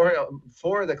a memorial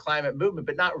for the climate movement,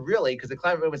 but not really, because the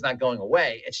climate movement's not going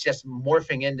away. It's just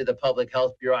morphing into the public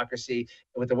health bureaucracy,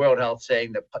 with the World Health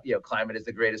saying that climate is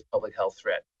the greatest public health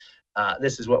threat.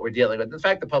 This is what we're dealing with. In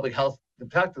fact, the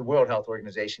fact the World Health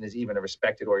Organization is even a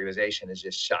respected organization is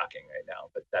just shocking right now.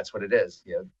 But that's what it is.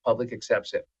 Public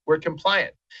accepts it. We're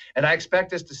compliant, and I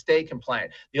expect us to stay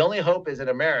compliant. The only hope is in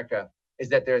America is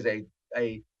that there's a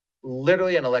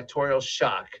literally an electoral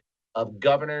shock of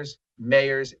governors,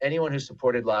 mayors, anyone who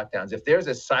supported lockdowns. If there's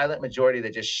a silent majority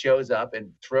that just shows up and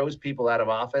throws people out of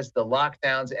office, the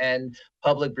lockdowns and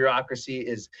public bureaucracy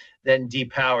is then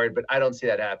depowered. But I don't see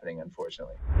that happening,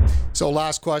 unfortunately. So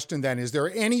last question then, is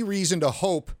there any reason to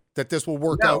hope that this will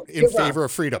work out in favor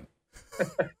of freedom?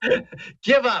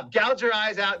 Give up, gouge your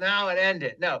eyes out now and end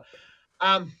it. No,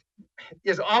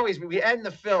 there's always, we end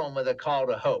the film with a call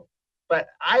to hope. But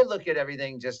I look at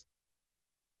everything just,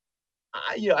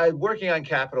 I'm working on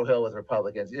Capitol Hill with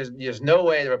Republicans. There's no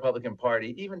way the Republican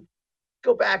Party, even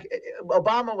go back,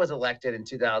 Obama was elected in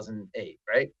 2008,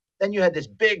 right? Then you had this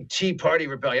big Tea Party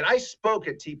rebellion. I spoke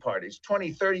at Tea Parties,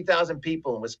 20, 30,000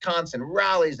 people in Wisconsin,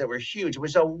 rallies that were huge. It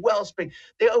was a wellspring.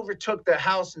 They overtook the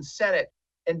House and Senate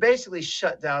and basically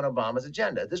shut down Obama's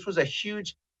agenda. This was a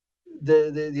huge,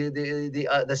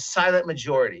 the silent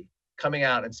majority coming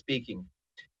out and speaking.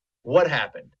 What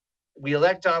happened? We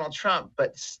elect Donald Trump,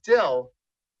 but still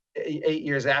 8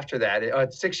 years after that,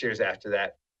 or 6 years after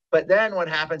that. But then what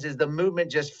happens is the movement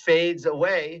just fades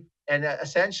away. And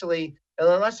essentially,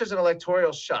 unless there's an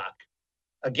electoral shock,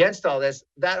 against all this,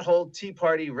 that whole Tea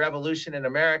Party revolution in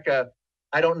America,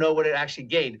 I don't know what it actually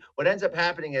gained. What ends up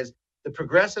happening is the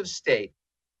progressive state,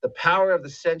 the power of the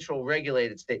central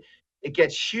regulated state, it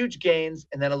gets huge gains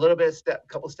and then a little bit of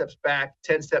couple steps back,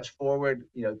 10 steps forward,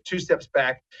 2 steps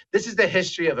back. This is the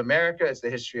history of America. It's the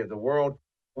history of the world.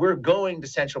 We're going to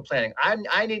central planning.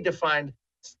 I need to find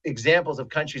examples of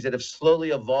countries that have slowly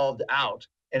evolved out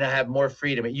and have more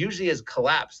freedom. It usually is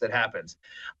collapse that happens.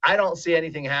 I don't see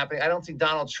anything happening. I don't see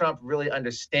Donald Trump really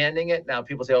understanding it. Now,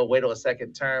 people say, oh, wait till a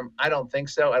second term. I don't think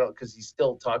so. Because he's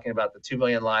still talking about the 2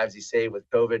 million lives he saved with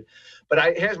COVID.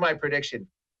 But here's my prediction.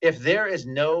 If there is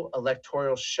no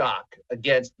electoral shock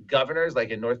against governors like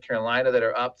in North Carolina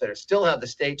that still have the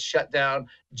state shut down,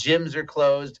 gyms are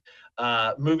closed,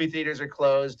 movie theaters are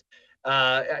closed. When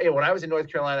I was in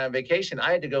North Carolina on vacation,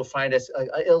 I had to go find an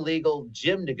illegal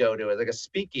gym to go to. It was like a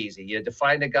speakeasy. You had to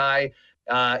find a guy,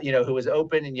 who was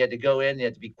open, and you had to go in. You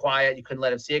had to be quiet. You couldn't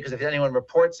let him see it because if anyone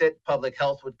reports it, public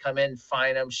health would come in,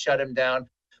 fine him, shut him down.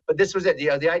 But this was it.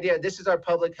 The idea, this is our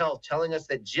public health telling us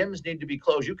that gyms need to be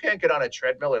closed. You can't get on a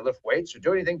treadmill or lift weights or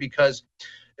do anything because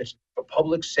it's for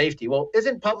public safety. Well,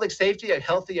 isn't public safety a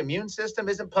healthy immune system?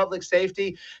 Isn't public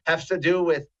safety have to do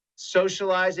with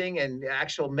socializing and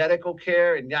actual medical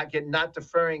care and not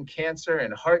deferring cancer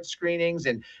and heart screenings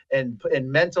and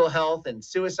mental health and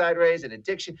suicide rates and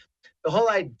addiction? The whole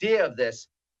idea of this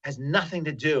has nothing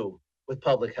to do with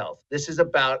public health. This is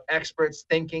about experts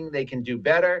thinking they can do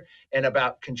better and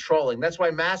about controlling. That's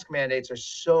why mask mandates are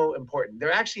so important.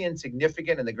 They're actually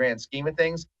insignificant in the grand scheme of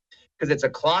things because it's a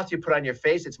cloth you put on your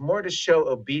face. It's more to show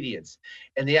obedience.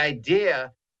 And the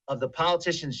idea of the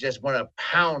politicians just want to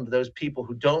pound those people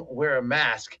who don't wear a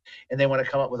mask and they want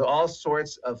to come up with all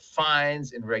sorts of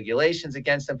fines and regulations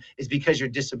against them is because you're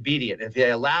disobedient. If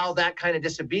they allow that kind of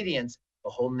disobedience, the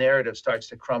whole narrative starts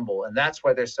to crumble. And that's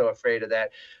why they're so afraid of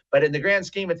that. But in the grand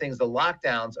scheme of things, the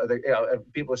lockdowns are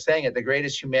people are saying it, the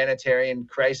greatest humanitarian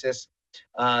crisis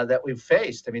that we've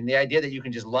faced. I mean, the idea that you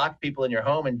can just lock people in your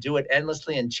home and do it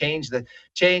endlessly and change the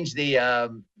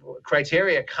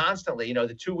criteria constantly.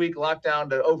 The 2-week lockdown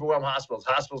to overwhelm hospitals.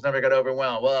 Hospitals never got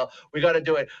overwhelmed. Well, we got to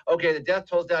do it. Okay, the death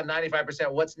toll's down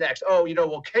 95%. What's next? Oh,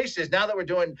 cases. Now that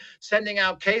we're sending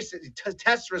out cases,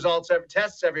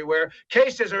 tests everywhere.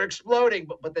 Cases are exploding,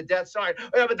 but the deaths aren't.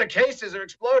 Yeah, but the cases are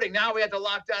exploding. Now we have to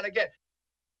lock down again.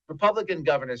 Republican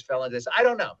governors fell into this. I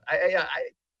don't know.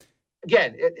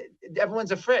 Again,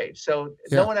 everyone's afraid. So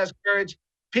no one has courage.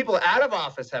 People out of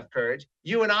office have courage.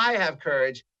 You and I have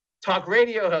courage. Talk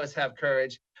radio hosts have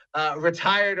courage.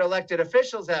 Retired elected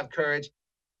officials have courage.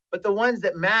 But the ones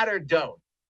that matter don't.